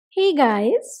Hey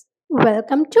guys,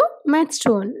 welcome to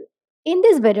Mathstoon. In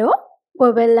this video, we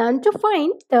will learn to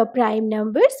find the prime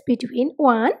numbers between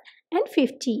 1 and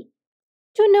 50.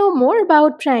 To know more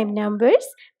about prime numbers,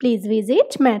 please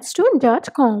visit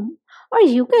mathstoon.com or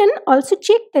you can also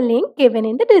check the link given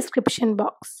in the description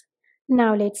box.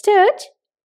 Now let's start.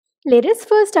 Let us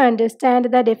first understand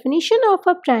the definition of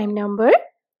a prime number.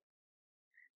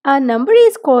 A number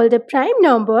is called a prime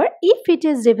number if it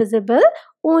is divisible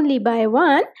only by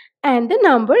 1 and the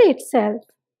number itself.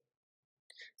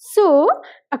 So,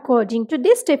 according to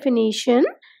this definition,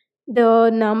 the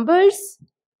numbers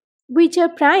which are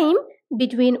prime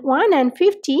between 1 and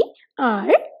 50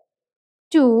 are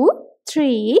 2,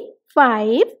 3,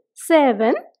 5,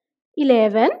 7,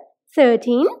 11,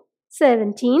 13,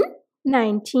 17,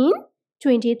 19,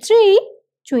 23,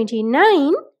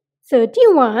 29,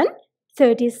 31,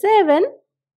 37,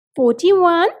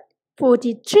 41,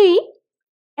 43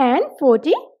 and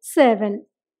 47.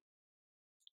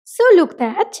 So look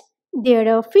that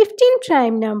there are 15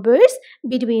 prime numbers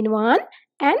between 1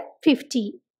 and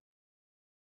 50.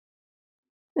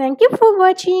 Thank you for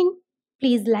watching.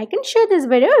 Please like and share this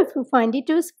video if you find it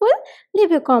useful.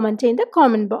 Leave a comment in the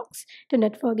comment box. Do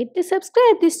not forget to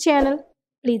subscribe this channel.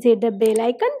 Please hit the bell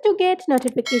icon to get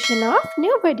notification of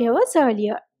new videos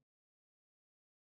earlier.